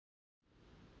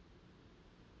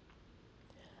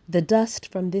The dust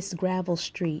from this gravel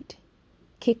street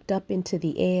kicked up into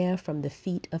the air from the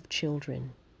feet of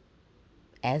children,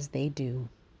 as they do.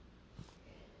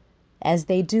 As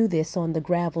they do this on the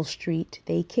gravel street,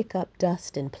 they kick up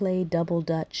dust and play double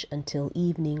dutch until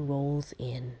evening rolls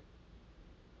in.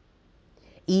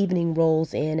 Evening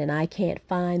rolls in and I can't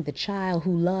find the child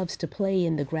who loves to play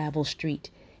in the gravel street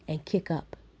and kick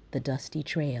up the dusty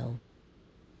trail.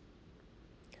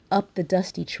 Up the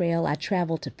dusty trail I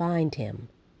travel to find him.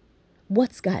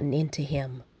 What's gotten into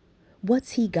him?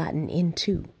 What's he gotten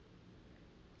into?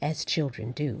 As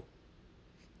children do.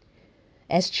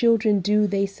 As children do,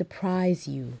 they surprise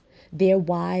you, their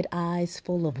wide eyes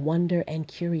full of wonder and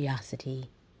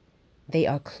curiosity. They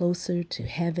are closer to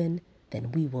heaven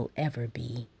than we will ever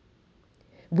be.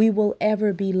 We will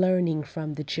ever be learning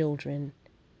from the children,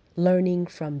 learning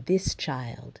from this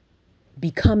child,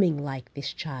 becoming like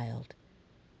this child,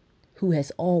 who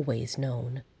has always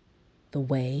known the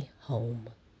way home.